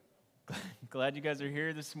Glad you guys are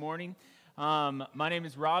here this morning. My name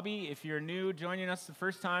is Robbie. If you're new, joining us the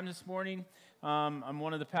first time this morning, I'm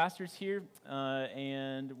one of the pastors here,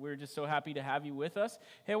 and we're just so happy to have you with us.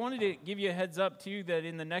 Hey, I wanted to give you a heads up, too, that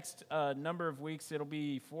in the next number of weeks, it'll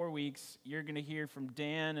be 4 weeks, you're going to hear from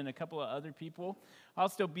Dan and a couple of other people. I'll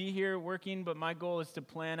still be here working, but my goal is to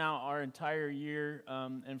plan out our entire year,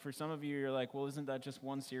 and for some of you, you're like, well, isn't that just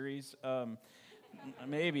one series?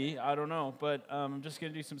 Maybe, I don't know, but I'm just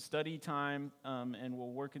going to do some study time, and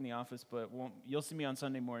we'll work in the office, but you'll see me on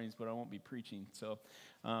Sunday mornings, but I won't be preaching, so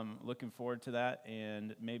looking forward to that,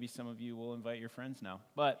 and maybe some of you will invite your friends now.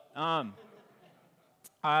 But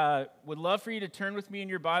I would love for you to turn with me in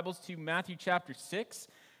your Bibles to Matthew chapter 6.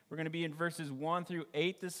 We're going to be in verses 1 through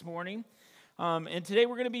 8 this morning. And today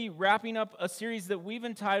we're going to be wrapping up a series that we've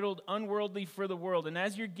entitled Unworldly for the World. And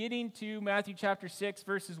as you're getting to Matthew chapter 6,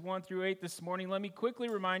 verses 1 through 8 this morning, let me quickly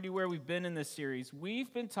remind you where we've been in this series.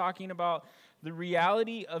 We've been talking about the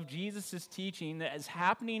reality of Jesus' teaching that is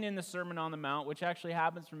happening in the Sermon on the Mount, which actually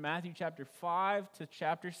happens from Matthew chapter 5 to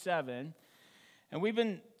chapter 7. And we've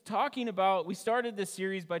been talking about, we started this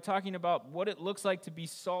series by talking about what it looks like to be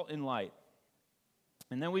salt and light.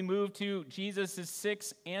 And then we move to Jesus'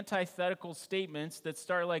 6 antithetical statements that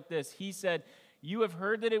start like this. He said, "You have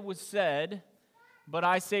heard that it was said, but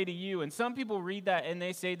I say to you." And some people read that and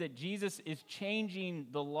they say that Jesus is changing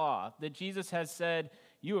the law, that Jesus has said,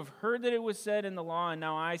 "You have heard that it was said in the law, and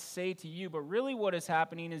now I say to you." But really what is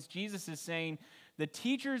happening is Jesus is saying, the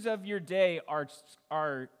teachers of your day are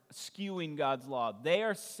skewing God's law. They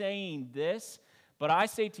are saying this, but I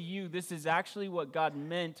say to you, this is actually what God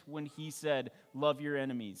meant when he said, love your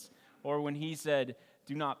enemies. Or when he said,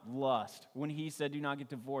 do not lust. When he said, do not get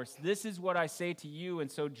divorced. This is what I say to you.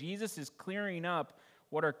 And so Jesus is clearing up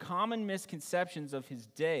what are common misconceptions of his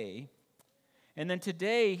day. And then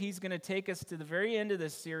today, he's going to take us to the very end of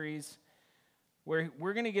this series where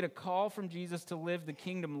we're going to get a call from Jesus to live the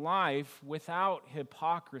kingdom life without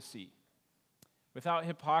hypocrisy. Without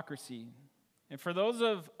hypocrisy. And for those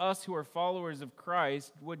of us who are followers of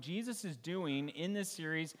Christ, what Jesus is doing in this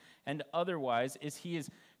series and otherwise is he is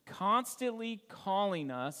constantly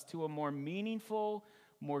calling us to a more meaningful,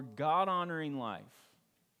 more God-honoring life.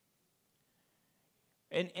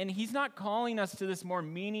 And he's not calling us to this more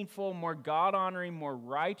meaningful, more God-honoring, more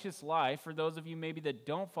righteous life. For those of you maybe that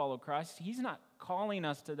don't follow Christ, he's not calling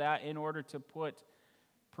us to that in order to put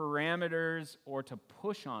parameters or to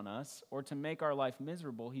push on us or to make our life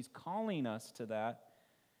miserable. He's calling us to that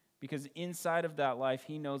because inside of that life,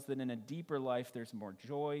 he knows that in a deeper life, there's more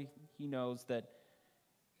joy. He knows that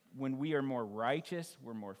when we are more righteous,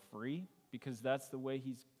 we're more free because that's the way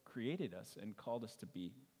he's created us and called us to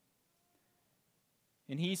be.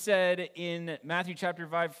 And he said in Matthew chapter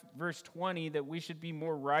 5, verse 20, that we should be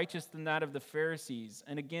more righteous than that of the Pharisees.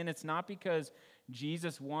 And again, it's not because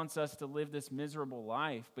Jesus wants us to live this miserable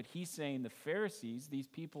life, but he's saying the Pharisees, these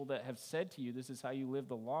people that have said to you, this is how you live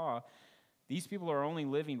the law, these people are only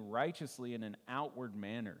living righteously in an outward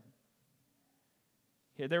manner.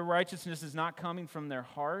 Their righteousness is not coming from their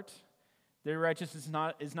heart. Their righteousness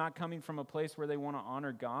is not coming from a place where they want to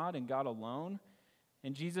honor God and God alone.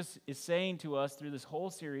 And Jesus is saying to us through this whole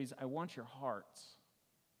series, I want your hearts.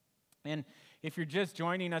 And if you're just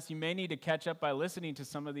joining us, you may need to catch up by listening to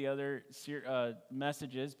some of the other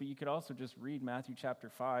messages, but you could also just read Matthew chapter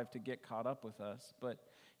 5 to get caught up with us. But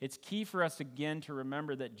it's key for us again to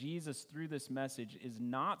remember that Jesus, through this message, is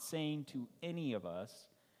not saying to any of us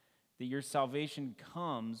that your salvation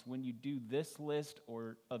comes when you do this list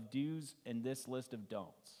of do's and this list of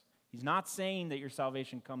don'ts. He's not saying that your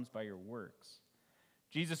salvation comes by your works.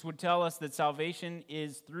 Jesus would tell us that salvation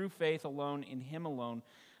is through faith alone, in him alone.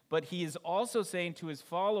 But he is also saying to his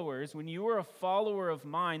followers, when you are a follower of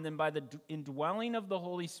mine, then by the indwelling of the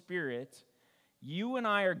Holy Spirit, you and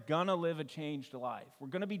I are going to live a changed life. We're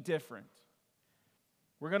going to be different.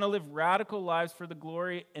 We're going to live radical lives for the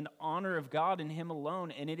glory and honor of God in him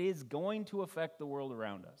alone, and it is going to affect the world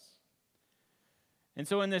around us. And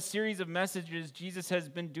so in this series of messages, Jesus has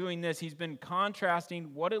been doing this. He's been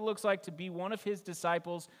contrasting what it looks like to be one of his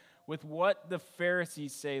disciples with what the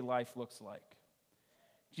Pharisees say life looks like.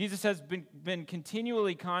 Jesus has been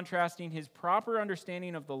continually contrasting his proper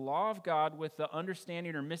understanding of the law of God with the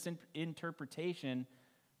understanding or misinterpretation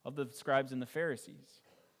of the scribes and the Pharisees.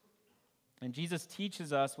 And Jesus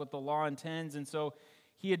teaches us what the law intends, and so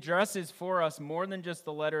he addresses for us more than just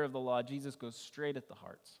the letter of the law. Jesus goes straight at the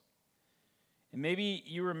hearts. And maybe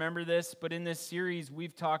you remember this, but in this series,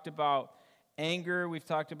 we've talked about anger, we've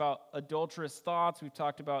talked about adulterous thoughts, we've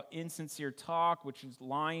talked about insincere talk, which is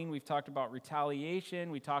lying, we've talked about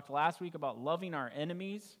retaliation, we talked last week about loving our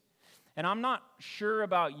enemies. And I'm not sure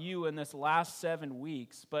about you in this last 7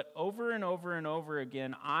 weeks, but over and over and over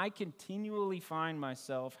again, I continually find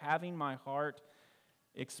myself having my heart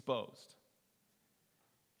exposed.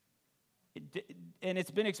 And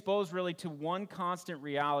it's been exposed really to one constant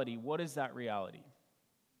reality. What is that reality?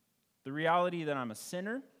 The reality that I'm a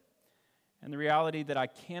sinner, and the reality that I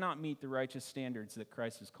cannot meet the righteous standards that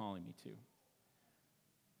Christ is calling me to.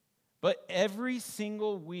 But every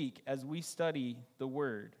single week as we study the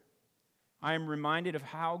Word, I am reminded of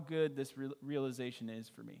how good this realization is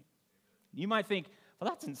for me. You might think, well,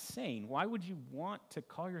 that's insane. Why would you want to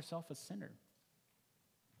call yourself a sinner?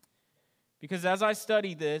 Because as I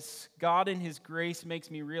study this, God in His grace makes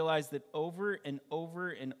me realize that over and over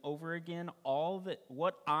and over again,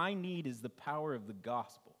 what I need is the power of the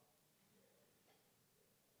gospel.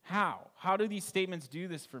 How? How do these statements do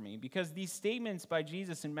this for me? Because these statements by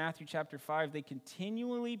Jesus in Matthew chapter 5, they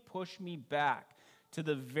continually push me back to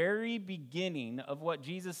the very beginning of what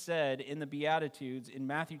Jesus said in the Beatitudes in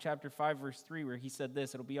Matthew chapter 5, verse 3, where He said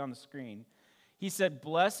this. It'll be on the screen. He said,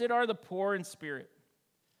 "Blessed are the poor in spirit."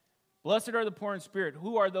 Blessed are the poor in spirit.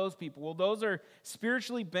 Who are those people? Well, those are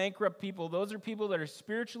spiritually bankrupt people. Those are people that are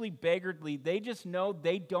spiritually beggarly. They just know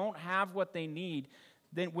they don't have what they need.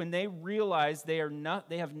 Then when they realize they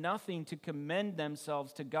have nothing to commend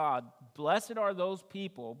themselves to God, blessed are those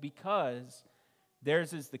people because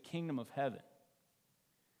theirs is the kingdom of heaven.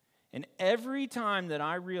 And every time that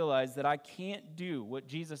I realize that I can't do what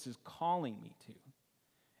Jesus is calling me to,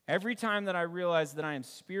 every time that I realize that I am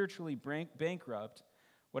spiritually bankrupt,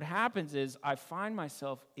 what happens is I find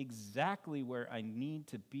myself exactly where I need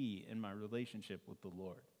to be in my relationship with the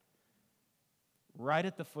Lord. Right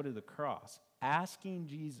at the foot of the cross, asking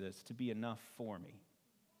Jesus to be enough for me.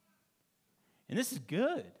 And this is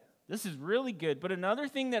good. This is really good. But another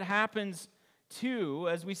thing that happens too,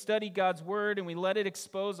 as we study God's Word and we let it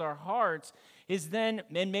expose our hearts, is then,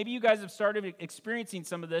 and maybe you guys have started experiencing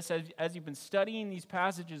some of this as you've been studying these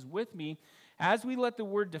passages with me, as we let the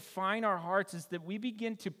Word define our hearts, is that we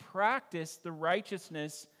begin to practice the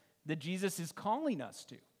righteousness that Jesus is calling us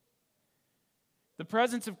to. The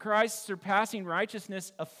presence of Christ's surpassing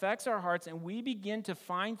righteousness affects our hearts, and we begin to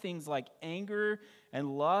find things like anger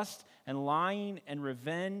and lust and lying and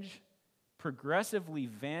revenge progressively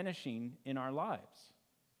vanishing in our lives.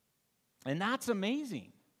 And that's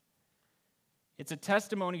amazing. It's a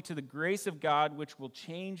testimony to the grace of God which will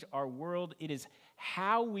change our world. It is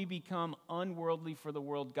how we become unworldly for the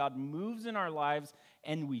world. God moves in our lives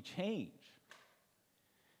and we change.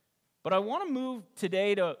 But I want to move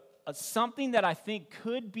today to something that I think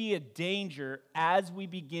could be a danger as we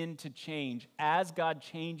begin to change, as God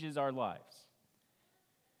changes our lives.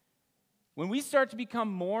 When we start to become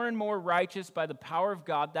more and more righteous by the power of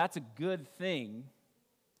God, that's a good thing.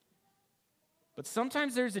 But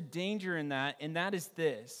sometimes there's a danger in that, and that is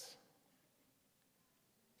this.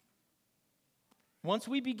 Once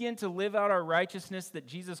we begin to live out our righteousness that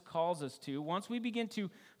Jesus calls us to, once we begin to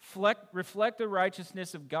reflect the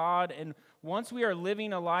righteousness of God, and once we are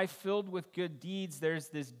living a life filled with good deeds, there's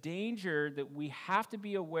this danger that we have to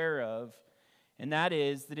be aware of, and that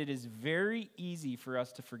is that it is very easy for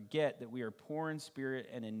us to forget that we are poor in spirit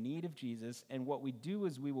and in need of Jesus, and what we do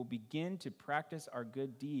is we will begin to practice our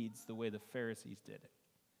good deeds the way the Pharisees did it.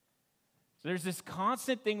 So there's this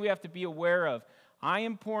constant thing we have to be aware of. I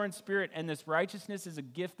am poor in spirit, and this righteousness is a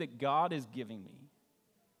gift that God is giving me.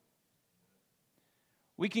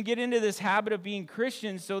 We can get into this habit of being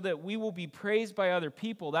Christians so that we will be praised by other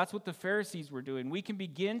people. That's what the Pharisees were doing. We can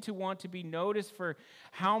begin to want to be noticed for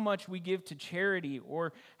how much we give to charity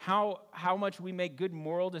or how much we make good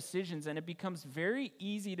moral decisions, and it becomes very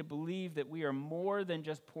easy to believe that we are more than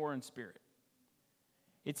just poor in spirit.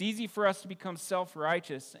 It's easy for us to become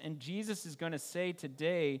self-righteous, and Jesus is going to say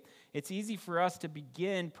today, it's easy for us to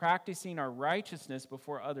begin practicing our righteousness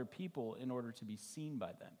before other people in order to be seen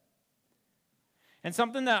by them. And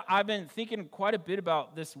something that I've been thinking quite a bit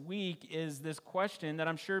about this week is this question that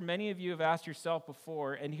I'm sure many of you have asked yourself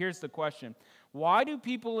before, and here's the question. Why do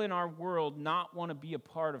people in our world not want to be a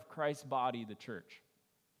part of Christ's body, the church?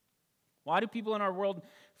 Why do people in our world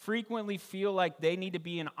frequently feel like they need to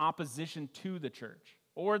be in opposition to the church,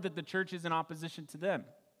 or that the church is in opposition to them?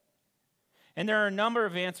 And there are a number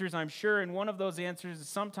of answers, I'm sure, and one of those answers is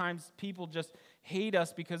sometimes people just hate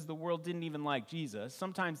us because the world didn't even like Jesus.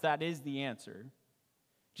 Sometimes that is the answer.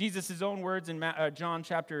 Jesus' own words in John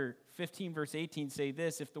chapter 15, verse 18 say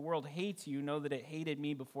this, "If the world hates you, know that it hated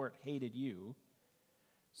me before it hated you."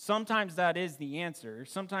 Sometimes that is the answer.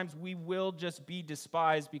 Sometimes we will just be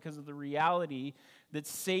despised because of the reality that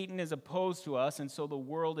Satan is opposed to us, and so the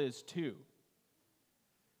world is too.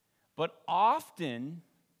 But often,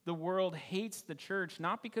 the world hates the church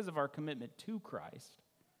not because of our commitment to Christ,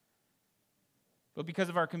 but because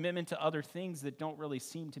of our commitment to other things that don't really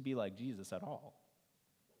seem to be like Jesus at all.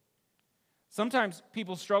 Sometimes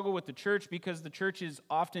people struggle with the church because the church is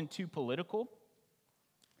often too political.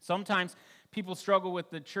 Sometimes people struggle with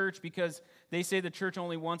the church because they say the church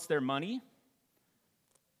only wants their money.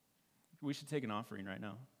 We should take an offering right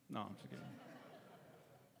now. No, I'm just kidding.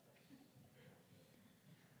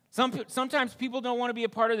 Sometimes people don't want to be a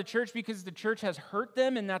part of the church because the church has hurt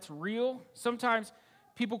them, and that's real. Sometimes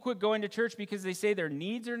people quit going to church because they say their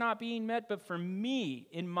needs are not being met. But for me,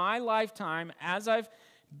 in my lifetime, as I've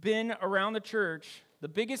been around the church, the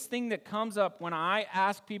biggest thing that comes up when I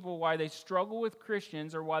ask people why they struggle with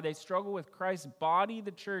Christians or why they struggle with Christ's body,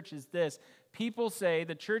 the church, is this. People say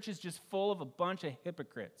the church is just full of a bunch of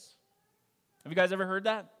hypocrites. Have you guys ever heard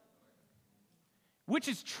that? Which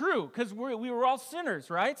is true, because we were all sinners,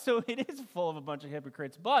 right? So it is full of a bunch of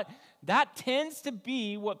hypocrites. But that tends to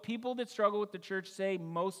be what people that struggle with the church say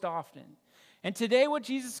most often. And today what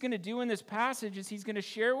Jesus is going to do in this passage is he's going to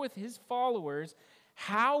share with his followers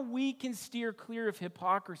how we can steer clear of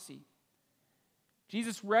hypocrisy.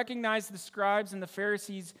 Jesus recognized the scribes and the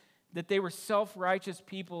Pharisees that they were self-righteous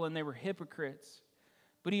people and they were hypocrites.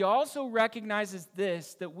 But he also recognizes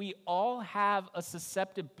this, that we all have a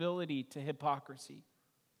susceptibility to hypocrisy.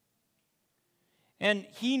 And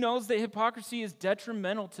he knows that hypocrisy is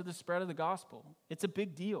detrimental to the spread of the gospel. It's a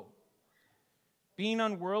big deal. Being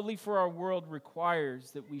unworldly for our world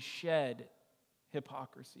requires that we shed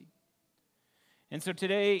hypocrisy. And so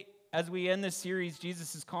today, as we end this series,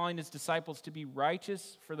 Jesus is calling his disciples to be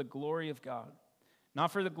righteous for the glory of God,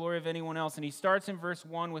 not for the glory of anyone else. And he starts in verse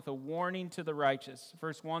 1 with a warning to the righteous.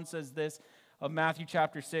 Verse 1 says this of Matthew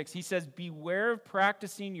chapter 6. He says, "Beware of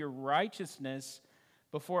practicing your righteousness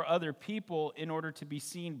before other people in order to be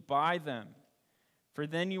seen by them, for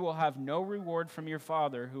then you will have no reward from your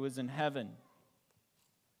Father who is in heaven."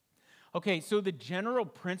 Okay, so the general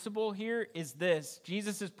principle here is this.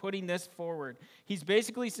 Jesus is putting this forward. He's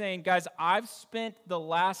basically saying, guys, I've spent the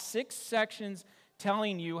last 6 sections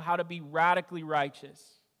telling you how to be radically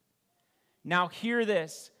righteous. Now hear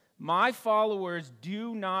this. My followers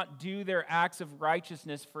do not do their acts of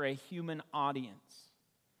righteousness for a human audience.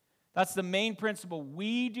 That's the main principle.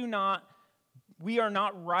 We are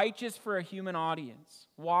not righteous for a human audience.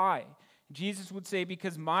 Why? Jesus would say,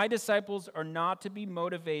 because my disciples are not to be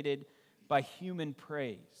motivated by human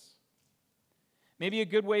praise. Maybe a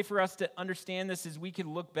good way for us to understand this is we could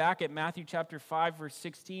look back at Matthew chapter 5, verse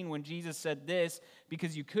 16, when Jesus said this,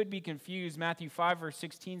 because you could be confused. Matthew 5, verse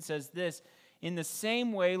 16 says this, "In the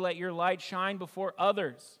same way, let your light shine before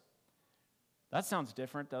others." That sounds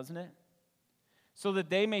different, doesn't it? "So that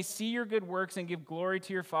they may see your good works and give glory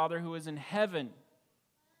to your Father who is in heaven."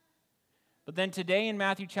 But then today in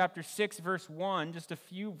Matthew chapter 6, verse 1, just a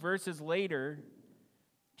few verses later,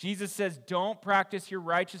 Jesus says, don't practice your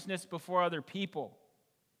righteousness before other people.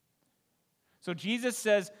 So Jesus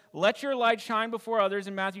says, let your light shine before others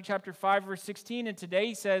in Matthew chapter 5, verse 16. And today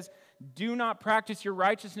he says, do not practice your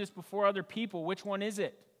righteousness before other people. Which one is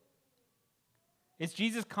it? Is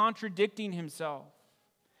Jesus contradicting himself?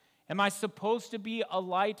 Am I supposed to be a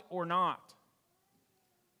light or not?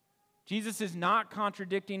 Jesus is not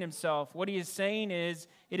contradicting himself. What he is saying is,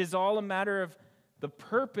 it is all a matter of the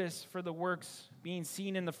purpose for the works being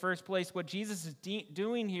seen in the first place. What Jesus is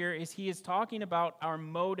doing here is he is talking about our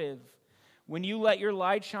motive. When you let your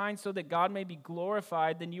light shine so that God may be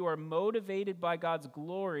glorified, then you are motivated by God's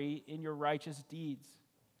glory in your righteous deeds.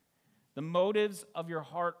 The motives of your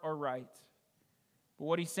heart are right. But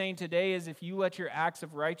what he's saying today is if you let your acts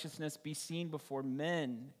of righteousness be seen before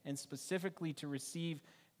men, and specifically to receive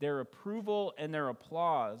their approval and their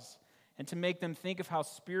applause, and to make them think of how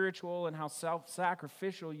spiritual and how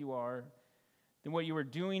self-sacrificial you are, then what you are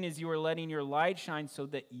doing is you are letting your light shine so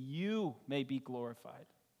that you may be glorified.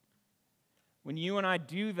 When you and I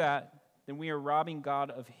do that, then we are robbing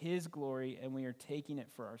God of his glory and we are taking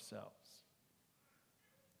it for ourselves.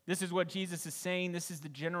 This is what Jesus is saying. This is the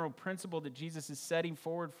general principle that Jesus is setting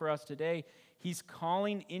forward for us today. He's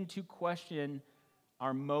calling into question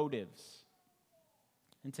our motives.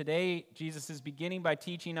 And today, Jesus is beginning by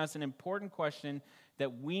teaching us an important question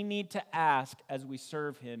that we need to ask as we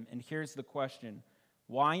serve him. And here's the question.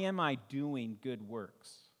 Why am I doing good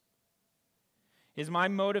works? Is my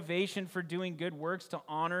motivation for doing good works to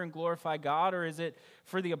honor and glorify God, or is it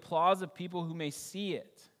for the applause of people who may see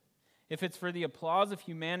it? If it's for the applause of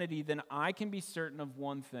humanity, then I can be certain of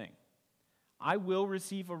one thing. I will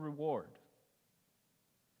receive a reward,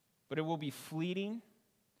 but it will be fleeting.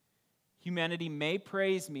 Humanity may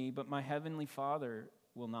praise me, but my heavenly Father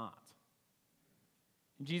will not.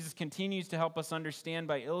 And Jesus continues to help us understand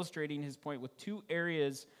by illustrating his point with two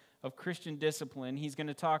areas of Christian discipline. He's going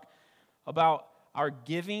to talk about our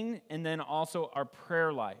giving and then also our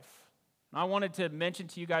prayer life. And I wanted to mention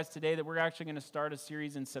to you guys today that we're actually going to start a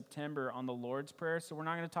series in September on the Lord's Prayer, so we're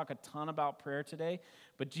not going to talk a ton about prayer today,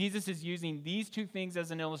 but Jesus is using these two things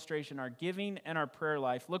as an illustration, our giving and our prayer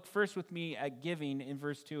life. Look first with me at giving. In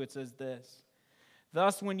verse 2, it says this: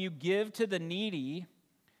 "Thus, when you give to the needy,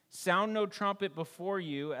 sound no trumpet before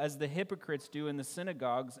you, as the hypocrites do in the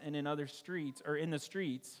synagogues and in other streets, or in the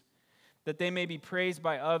streets, that they may be praised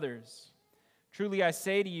by others. Truly I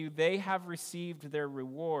say to you, they have received their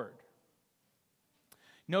reward."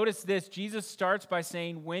 Notice this, Jesus starts by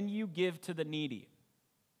saying, when you give to the needy.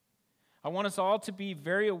 I want us all to be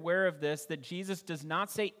very aware of this, that Jesus does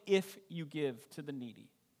not say if you give to the needy.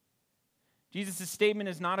 Jesus' statement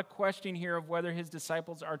is not a question here of whether his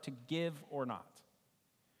disciples are to give or not.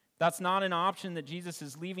 That's not an option that Jesus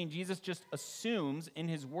is leaving. Jesus just assumes in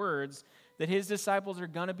his words that his disciples are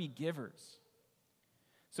going to be givers.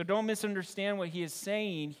 So don't misunderstand what he is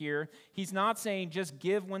saying here. He's not saying just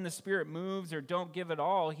give when the Spirit moves or don't give at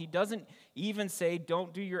all. He doesn't even say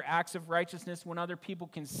don't do your acts of righteousness when other people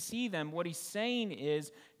can see them. What he's saying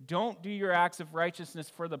is don't do your acts of righteousness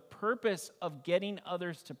for the purpose of getting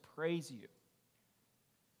others to praise you.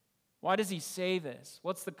 Why does he say this?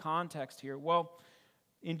 What's the context here? Well,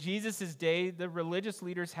 in Jesus' day, the religious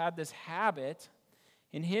leaders had this habit.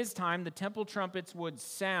 In his time, the temple trumpets would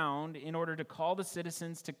sound in order to call the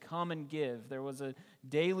citizens to come and give. There was a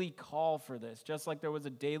daily call for this, just like there was a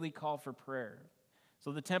daily call for prayer.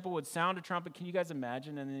 So the temple would sound a trumpet. Can you guys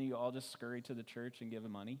imagine? And then you all just scurry to the church and give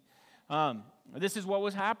them money. This is what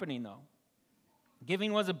was happening, though.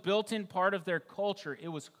 Giving was a built-in part of their culture. It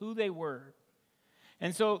was who they were.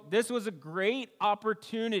 And so this was a great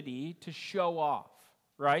opportunity to show off,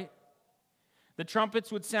 right? The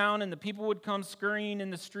trumpets would sound and the people would come scurrying in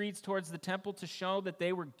the streets towards the temple to show that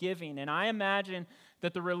they were giving. And I imagine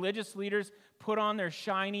that the religious leaders put on their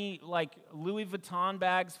shiny, like Louis Vuitton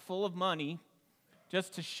bags full of money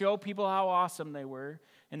just to show people how awesome they were.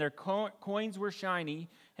 And their coins were shiny,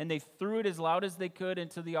 and they threw it as loud as they could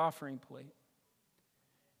into the offering plate.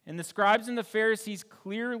 And the scribes and the Pharisees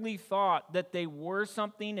clearly thought that they were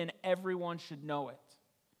something and everyone should know it.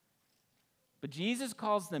 But Jesus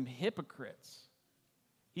calls them hypocrites.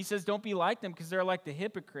 He says, don't be like them because they're like the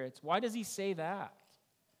hypocrites. Why does he say that?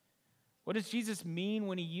 What does Jesus mean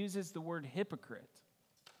when he uses the word hypocrite?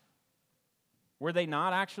 Were they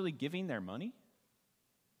not actually giving their money?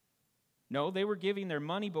 No, they were giving their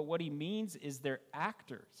money, but what he means is they're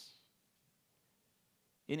actors.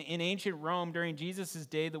 In ancient Rome, during Jesus'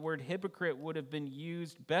 day, the word hypocrite would have been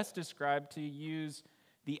used, best described, to use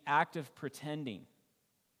the act of pretending.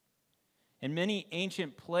 And many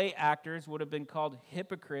ancient play actors would have been called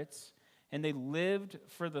hypocrites, and they lived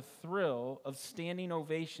for the thrill of standing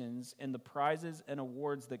ovations and the prizes and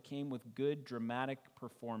awards that came with good dramatic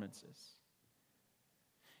performances.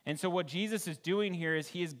 And so what Jesus is doing here is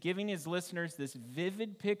he is giving his listeners this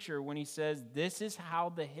vivid picture when he says, this is how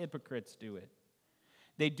the hypocrites do it.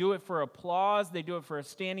 They do it for applause. They do it for a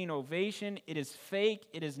standing ovation. It is fake.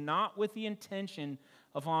 It is not with the intention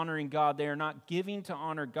of honoring God. They are not giving to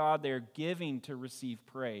honor God. They are giving to receive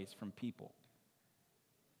praise from people.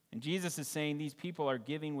 And Jesus is saying these people are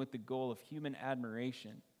giving with the goal of human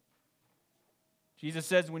admiration. Jesus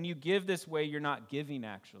says when you give this way, you're not giving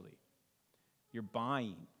actually. You're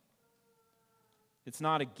buying. It's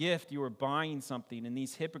not a gift. You are buying something. And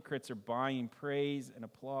these hypocrites are buying praise and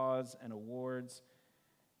applause and awards.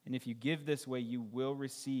 And if you give this way, you will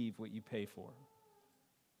receive what you pay for.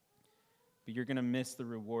 But you're going to miss the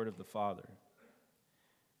reward of the Father.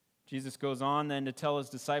 Jesus goes on then to tell his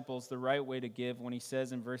disciples the right way to give when he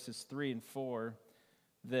says in verses 3 and 4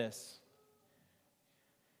 this.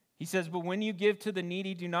 He says, but when you give to the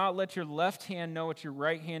needy, do not let your left hand know what your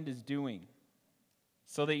right hand is doing,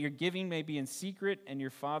 so that your giving may be in secret, and your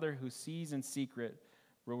Father who sees in secret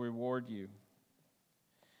will reward you.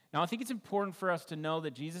 Now, I think it's important for us to know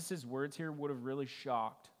that Jesus' words here would have really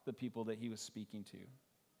shocked the people that he was speaking to.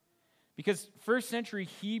 Because first century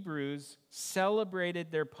Hebrews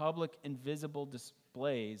celebrated their public and visible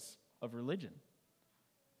displays of religion.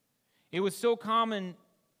 It was so common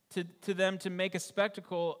to them to make a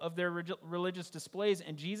spectacle of their religious displays.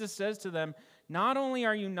 And Jesus says to them, not only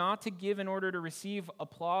are you not to give in order to receive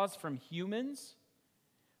applause from humans,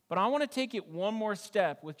 but I want to take it one more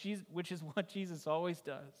step, which is what Jesus always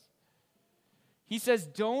does. He says,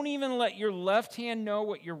 don't even let your left hand know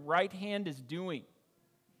what your right hand is doing.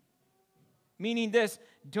 Meaning this,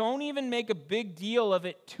 don't even make a big deal of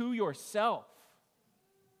it to yourself.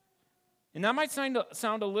 And that might sound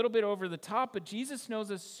a little bit over the top, but Jesus knows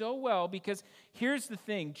us so well, because here's the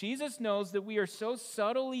thing. Jesus knows that we are so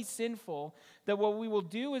subtly sinful that what we will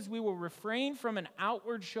do is we will refrain from an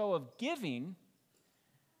outward show of giving,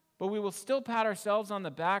 but we will still pat ourselves on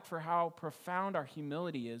the back for how profound our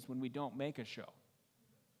humility is when we don't make a show.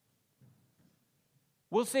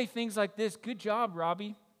 We'll say things like this: "Good job,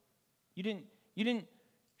 Robbie. You didn't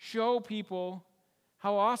show people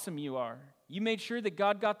how awesome you are. You made sure that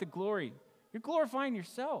God got the glory." You're glorifying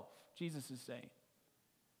yourself, Jesus is saying.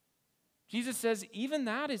 Jesus says, even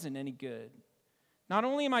that isn't any good. Not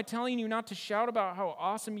only am I telling you not to shout about how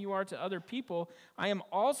awesome you are to other people, I am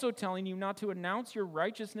also telling you not to announce your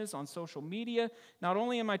righteousness on social media. Not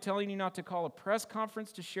only am I telling you not to call a press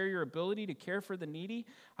conference to share your ability to care for the needy,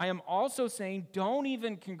 I am also saying don't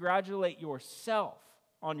even congratulate yourself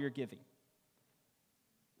on your giving.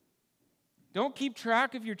 Don't keep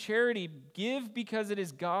track of your charity. Give because it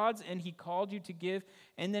is God's and He called you to give,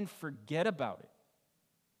 and then forget about it.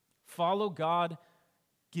 Follow God.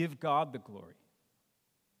 Give God the glory.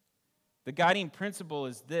 The guiding principle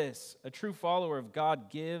is this: a true follower of God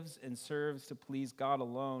gives and serves to please God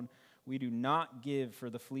alone. We do not give for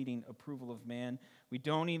the fleeting approval of man. We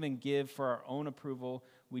don't even give for our own approval.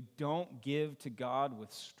 We don't give to God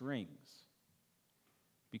with strings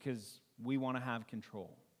because we want to have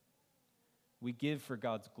control. We give for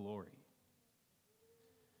God's glory.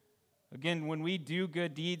 Again, when we do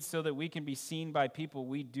good deeds so that we can be seen by people,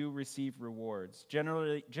 we do receive rewards.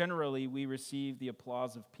 Generally, we receive the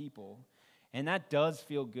applause of people, and that does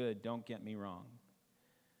feel good, don't get me wrong.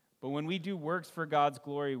 But when we do works for God's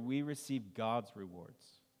glory, we receive God's rewards,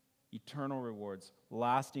 eternal rewards,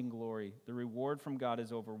 lasting glory. The reward from God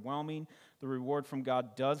is overwhelming. The reward from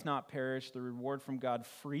God does not perish. The reward from God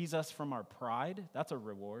frees us from our pride. That's a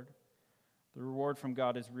reward. The reward from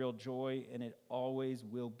God is real joy, and it always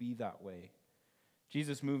will be that way.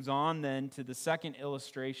 Jesus moves on then to the second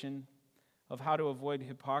illustration of how to avoid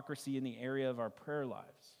hypocrisy in the area of our prayer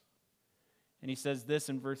lives. And he says this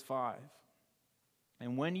in verse 5.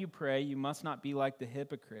 "And when you pray, you must not be like the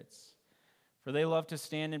hypocrites, for they love to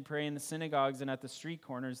stand and pray in the synagogues and at the street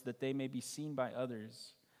corners, that they may be seen by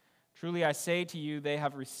others. Truly I say to you, they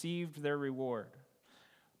have received their reward."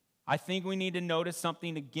 I think we need to notice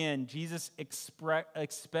something again. Jesus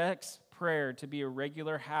expects prayer to be a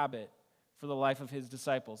regular habit for the life of his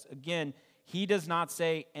disciples. Again, he does not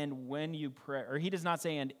say, "and when you pray," or he does not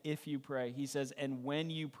say, "and if you pray." He says, "and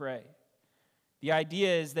when you pray." The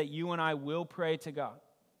idea is that you and I will pray to God.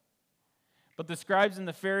 But the scribes and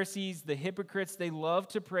the Pharisees, the hypocrites, they love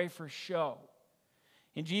to pray for show.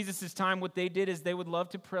 In Jesus' time, what they did is they would love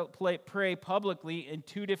to pray publicly in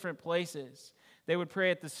two different places. They would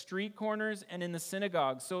pray at the street corners and in the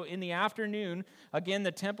synagogues. So in the afternoon, again,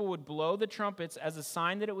 the temple would blow the trumpets as a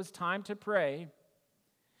sign that it was time to pray.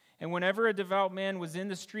 And whenever a devout man was in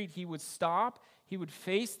the street, he would stop, he would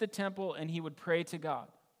face the temple, and he would pray to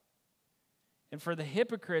God. And for the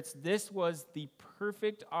hypocrites, this was the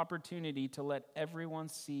perfect opportunity to let everyone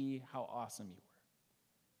see how awesome you were.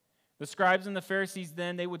 The scribes and the Pharisees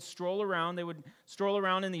then, they would stroll around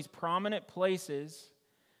in these prominent places,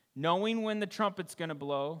 knowing when the trumpet's going to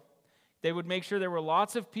blow. They would make sure there were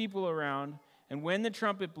lots of people around, and when the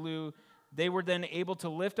trumpet blew, they were then able to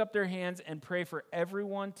lift up their hands and pray for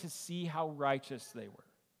everyone to see how righteous they were.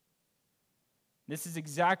 This is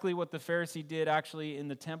exactly what the Pharisee did actually in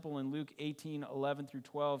the temple in Luke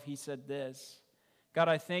 18:11-12. He said this: "God,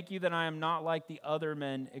 I thank you that I am not like the other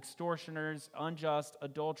men, extortioners, unjust,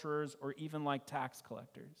 adulterers, or even like tax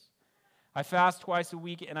collectors. I fast twice a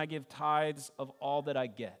week and I give tithes of all that I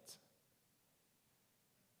get."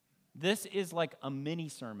 This is like a mini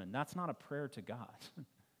sermon. That's not a prayer to God.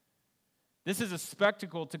 This is a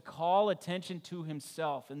spectacle to call attention to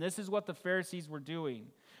himself. And this is what the Pharisees were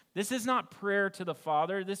doing. This is not prayer to the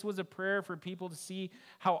Father. This was a prayer for people to see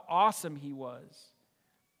how awesome he was.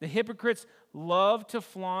 The hypocrites love to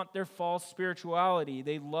flaunt their false spirituality.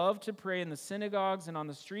 They love to pray in the synagogues and on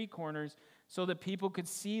the street corners so that people could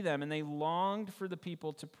see them, and they longed for the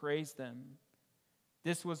people to praise them.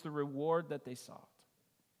 This was the reward that they sought.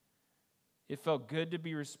 It felt good to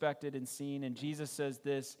be respected and seen, and Jesus says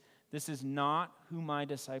this is not who my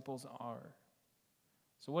disciples are.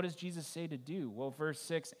 So what does Jesus say to do? Well, verse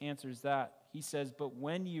 6 answers that. He says, "But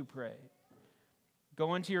when you pray,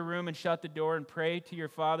 go into your room and shut the door and pray to your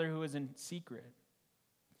Father who is in secret.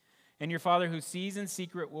 And your Father who sees in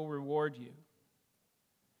secret will reward you."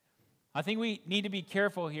 I think we need to be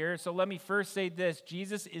careful here, so let me first say this.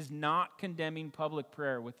 Jesus is not condemning public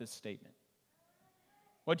prayer with this statement.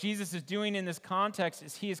 What Jesus is doing in this context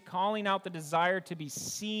is he is calling out the desire to be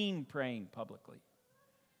seen praying publicly.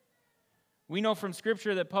 We know from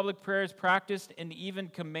Scripture that public prayer is practiced and even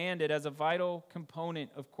commanded as a vital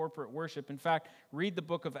component of corporate worship. In fact, read the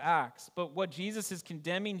book of Acts. But what Jesus is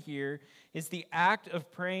condemning here is the act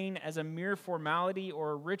of praying as a mere formality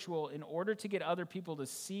or a ritual in order to get other people to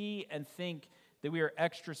see and think that we are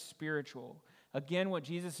extra spiritual. Again, what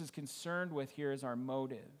Jesus is concerned with here is our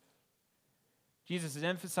motive. Jesus is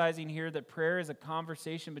emphasizing here that prayer is a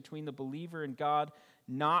conversation between the believer and God,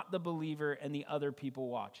 not the believer and the other people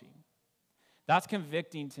watching. That's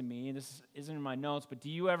convicting to me. This isn't in my notes, but do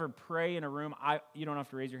you ever pray in a room? You don't have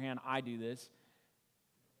to raise your hand. I do this.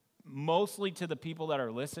 Mostly to the people that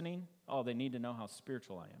are listening. Oh, they need to know how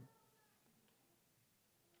spiritual I am.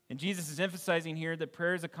 And Jesus is emphasizing here that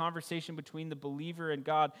prayer is a conversation between the believer and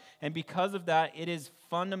God. And because of that, it is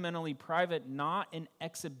fundamentally private, not an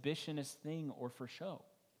exhibitionist thing or for show.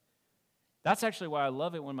 That's actually why I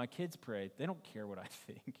love it when my kids pray. They don't care what I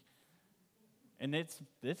think. And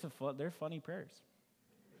they're funny prayers.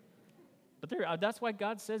 But that's why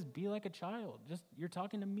God says, be like a child. You're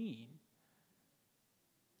talking to me.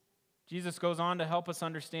 Jesus goes on to help us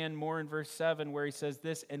understand more in verse 7 where he says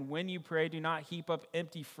this, and when you pray, do not heap up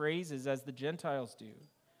empty phrases as the Gentiles do,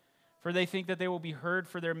 for they think that they will be heard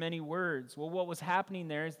for their many words. Well, what was happening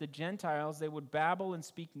there is the Gentiles, they would babble and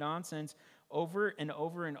speak nonsense over and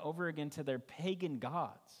over and over again to their pagan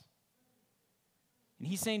gods. And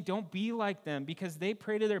he's saying, don't be like them, because they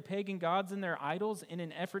pray to their pagan gods and their idols in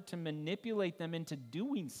an effort to manipulate them into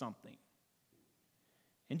doing something.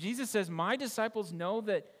 And Jesus says, my disciples know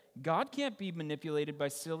that God can't be manipulated by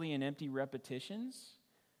silly and empty repetitions.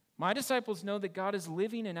 My disciples know that God is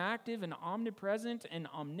living and active and omnipresent and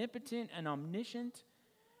omnipotent and omniscient.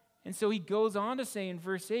 And so he goes on to say in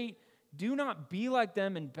verse 8, do not be like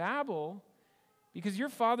them and babble, because your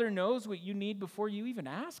Father knows what you need before you even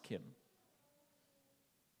ask him.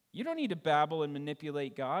 You don't need to babble and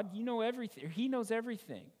manipulate God. You know everything. He knows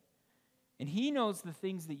everything. And he knows the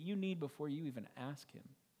things that you need before you even ask him.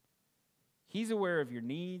 He's aware of your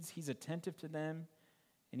needs. He's attentive to them.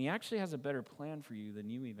 And he actually has a better plan for you than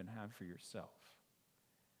you even have for yourself.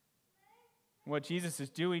 What Jesus is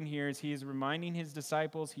doing here is he is reminding his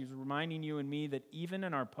disciples, he's reminding you and me that even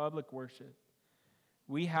in our public worship,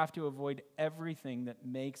 we have to avoid everything that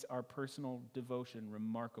makes our personal devotion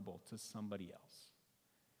remarkable to somebody else.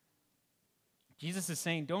 Jesus is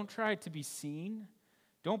saying, don't try to be seen.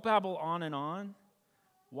 Don't babble on and on.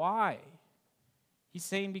 Why? He's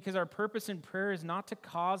saying because our purpose in prayer is not to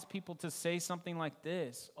cause people to say something like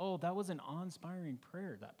this. Oh, that was an awe-inspiring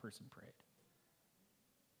prayer that person prayed.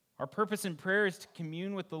 Our purpose in prayer is to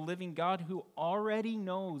commune with the living God who already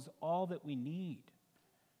knows all that we need.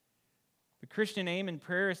 The Christian aim in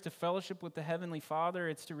prayer is to fellowship with the Heavenly Father.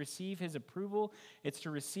 It's to receive his approval. It's to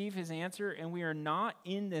receive his answer. And we are not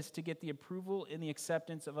in this to get the approval and the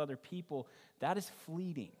acceptance of other people. That is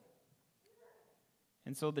fleeting.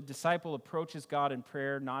 And so the disciple approaches God in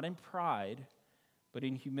prayer, not in pride, but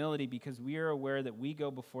in humility, because we are aware that we go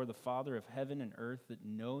before the Father of heaven and earth that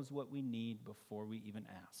knows what we need before we even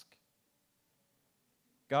ask.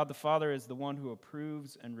 God the Father is the one who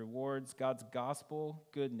approves and rewards. God's gospel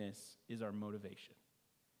goodness is our motivation.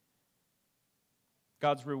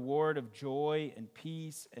 God's reward of joy and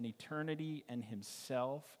peace and eternity and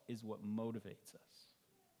himself is what motivates us.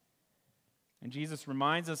 And Jesus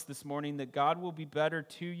reminds us this morning that God will be better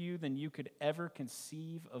to you than you could ever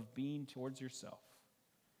conceive of being towards yourself.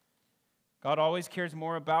 God always cares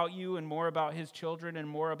more about you and more about his children and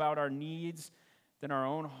more about our needs than our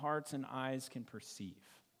own hearts and eyes can perceive.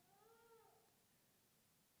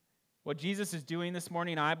 What Jesus is doing this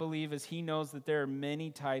morning, I believe, is he knows that there are many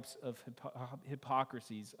types of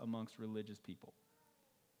hypocrisies amongst religious people.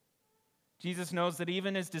 Jesus knows that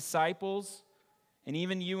even his disciples and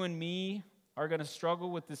even you and me are going to struggle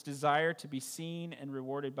with this desire to be seen and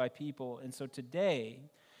rewarded by people. And so today,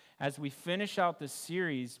 as we finish out this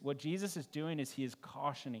series, what Jesus is doing is he is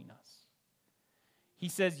cautioning us. He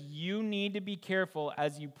says, you need to be careful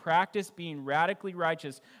as you practice being radically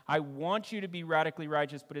righteous. I want you to be radically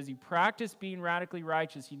righteous, but as you practice being radically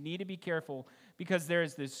righteous, you need to be careful because there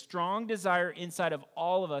is this strong desire inside of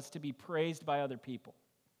all of us to be praised by other people.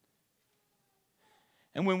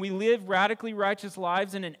 And when we live radically righteous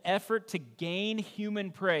lives in an effort to gain human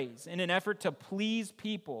praise, in an effort to please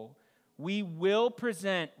people, we will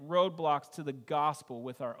present roadblocks to the gospel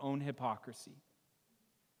with our own hypocrisy.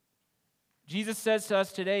 Jesus says to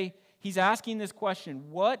us today, he's asking this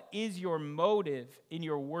question, what is your motive in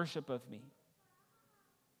your worship of me?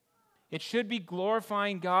 It should be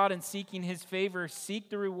glorifying God and seeking his favor. Seek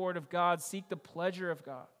the reward of God. Seek the pleasure of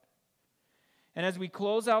God. And as we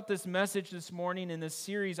close out this message this morning in this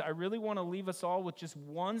series, I really want to leave us all with just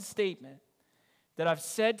one statement that I've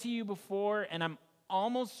said to you before, and I'm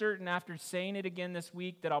almost certain after saying it again this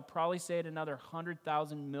week that I'll probably say it another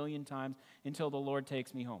 100,000 million times until the Lord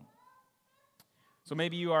takes me home. So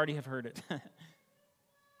maybe you already have heard it.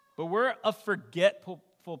 But we're a forgetful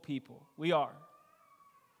people. We are.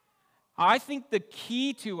 I think the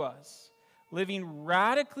key to us living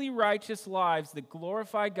radically righteous lives that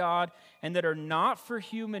glorify God and that are not for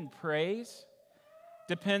human praise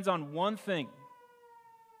depends on one thing.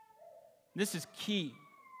 This is key.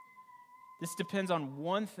 This depends on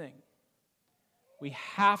one thing. We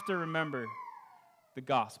have to remember the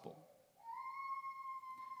gospel.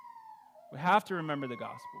 We have to remember the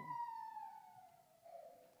gospel.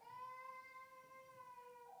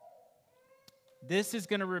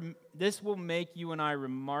 This will make you and I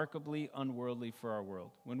remarkably unworldly for our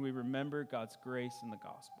world when we remember God's grace in the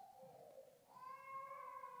gospel.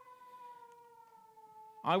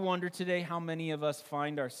 I wonder today how many of us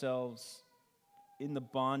find ourselves in the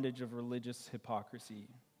bondage of religious hypocrisy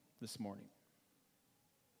this morning.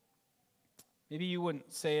 Maybe you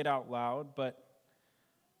wouldn't say it out loud, but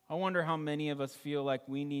I wonder how many of us feel like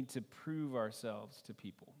we need to prove ourselves to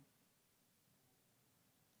people.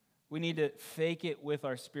 We need to fake it with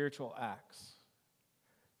our spiritual acts.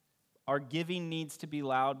 Our giving needs to be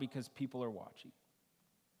loud because people are watching.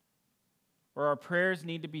 Or our prayers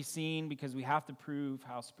need to be seen because we have to prove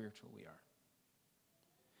how spiritual we are.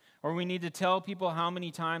 Or we need to tell people how many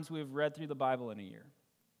times we have read through the Bible in a year.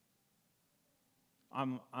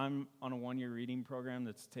 I'm on a 1-year reading program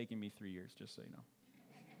that's taken me 3 years, just so you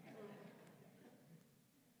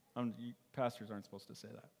know. Pastors aren't supposed to say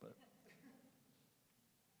that, but...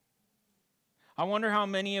 I wonder how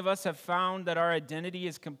many of us have found that our identity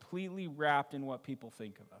is completely wrapped in what people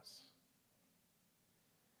think of us.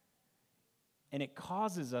 And it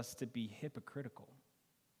causes us to be hypocritical.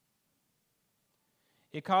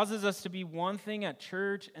 It causes us to be one thing at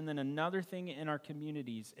church and then another thing in our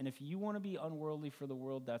communities. And if you want to be unworldly for the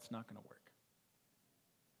world, that's not going to work.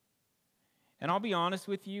 And I'll be honest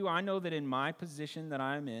with you, I know that in my position that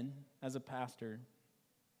I'm in as a pastor,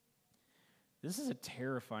 this is a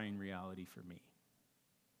terrifying reality for me.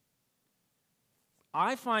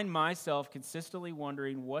 I find myself consistently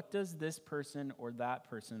wondering, what does this person or that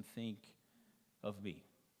person think of me?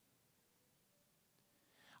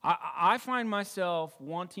 I find myself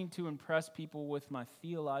wanting to impress people with my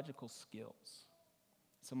theological skills.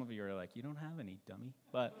 Some of you are like, you don't have any, dummy.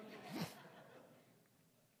 But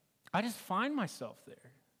I just find myself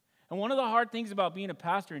there. And one of the hard things about being a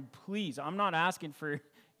pastor, and please, I'm not asking for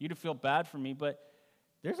you to feel bad for me, but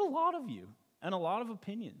there's a lot of you and a lot of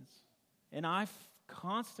opinions. And I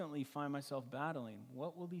constantly find myself battling,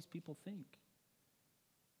 what will these people think?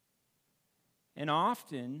 And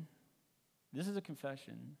often, this is a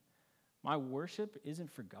confession, my worship isn't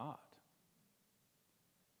for God.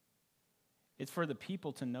 It's for the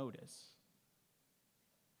people to notice.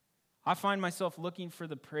 I find myself looking for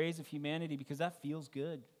the praise of humanity because that feels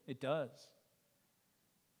good. It does.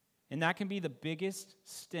 And that can be the biggest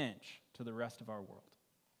stench to the rest of our world.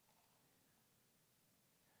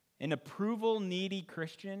 An approval-needy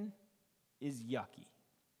Christian is yucky.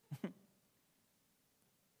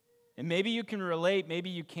 And maybe you can relate, maybe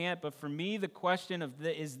you can't, but for me, the question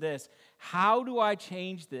is this: how do I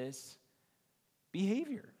change this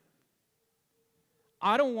behavior?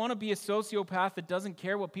 I don't want to be a sociopath that doesn't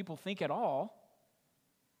care what people think at all.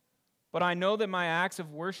 But I know that my acts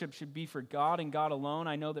of worship should be for God and God alone.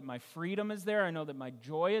 I know that my freedom is there. I know that my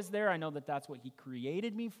joy is there. I know that that's what He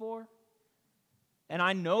created me for. And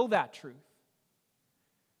I know that truth.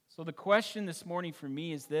 So the question this morning for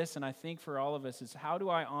me is this, and I think for all of us, is how do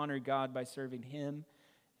I honor God by serving Him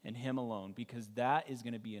and Him alone? Because that is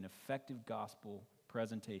going to be an effective gospel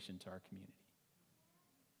presentation to our community.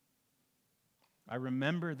 I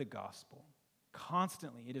remember the gospel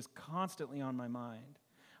constantly. It is constantly on my mind.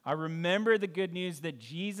 I remember the good news that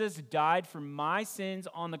Jesus died for my sins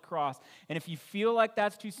on the cross. And if you feel like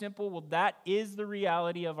that's too simple, well, that is the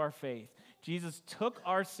reality of our faith. Jesus took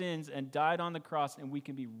our sins and died on the cross, and we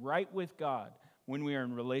can be right with God when we are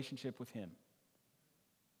in relationship with Him.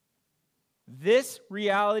 This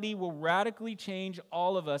reality will radically change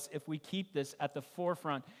all of us if we keep this at the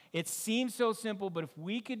forefront. It seems so simple, but if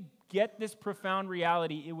we could get this profound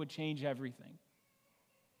reality, it would change everything.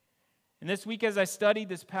 And this week as I studied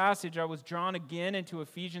this passage, I was drawn again into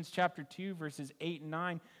Ephesians chapter 2, verses 8 and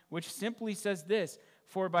 9, which simply says this: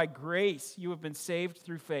 "For by grace you have been saved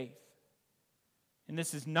through faith. And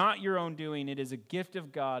this is not your own doing, it is a gift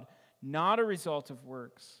of God, not a result of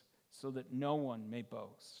works, so that no one may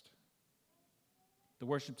boast." The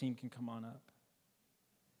worship team can come on up.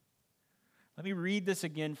 Let me read this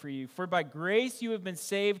again for you. For by grace you have been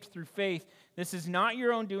saved through faith. This is not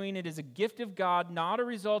your own doing. It is a gift of God, not a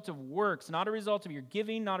result of works, not a result of your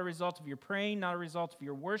giving, not a result of your praying, not a result of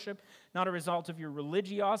your worship, not a result of your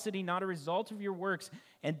religiosity, not a result of your works.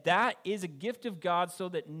 And that is a gift of God so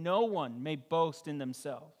that no one may boast in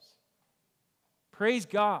themselves. Praise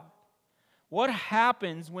God. What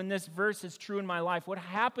happens when this verse is true in my life? What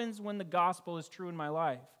happens when the gospel is true in my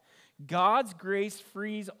life? God's grace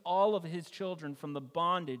frees all of his children from the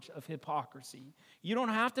bondage of hypocrisy. You don't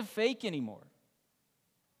have to fake anymore.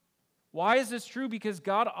 Why is this true? Because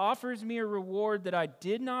God offers me a reward that I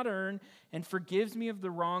did not earn and forgives me of the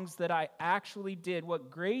wrongs that I actually did. What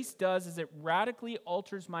grace does is it radically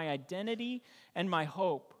alters my identity and my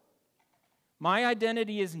hope. My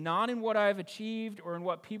identity is not in what I have achieved or in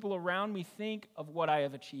what people around me think of what I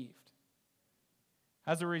have achieved.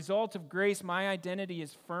 As a result of grace, my identity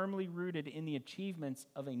is firmly rooted in the achievements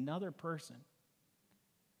of another person.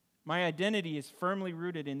 My identity is firmly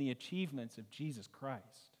rooted in the achievements of Jesus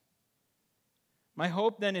Christ. My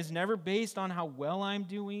hope then is never based on how well I'm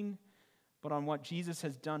doing, but on what Jesus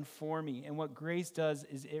has done for me. And what grace does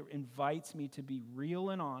is it invites me to be real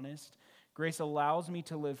and honest. Grace allows me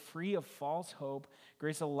to live free of false hope.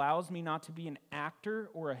 Grace allows me not to be an actor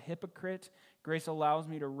or a hypocrite. Grace allows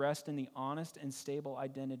me to rest in the honest and stable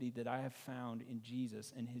identity that I have found in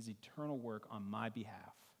Jesus and his eternal work on my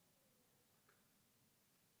behalf.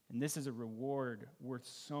 And this is a reward worth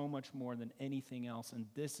so much more than anything else. And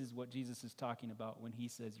this is what Jesus is talking about when he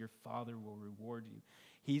says your Father will reward you.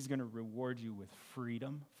 He's going to reward you with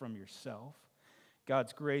freedom from yourself.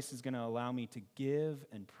 God's grace is going to allow me to give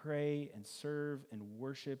and pray and serve and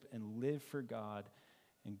worship and live for God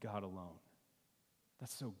and God alone.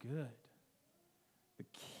 That's so good. The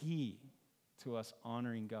key to us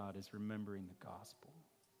honoring God is remembering the gospel.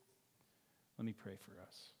 Let me pray for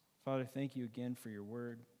us. Father, thank you again for your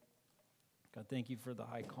word. God, thank you for the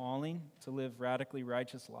high calling to live radically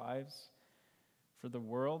righteous lives for the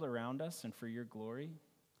world around us and for your glory.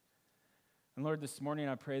 And Lord, this morning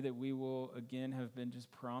I pray that we will again have been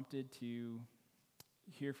just prompted to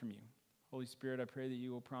hear from you. Holy Spirit, I pray that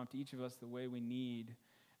you will prompt each of us the way we need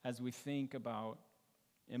as we think about,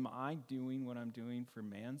 am I doing what I'm doing for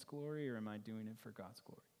man's glory or am I doing it for God's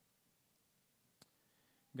glory?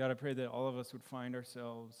 God, I pray that all of us would find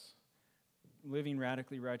ourselves living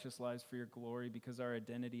radically righteous lives for your glory because our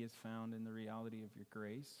identity is found in the reality of your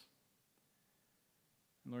grace.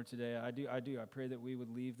 And Lord, today I pray that we would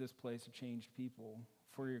leave this place a changed people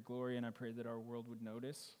for your glory, and I pray that our world would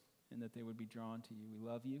notice and that they would be drawn to you. We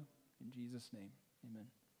love you. In Jesus' name, amen.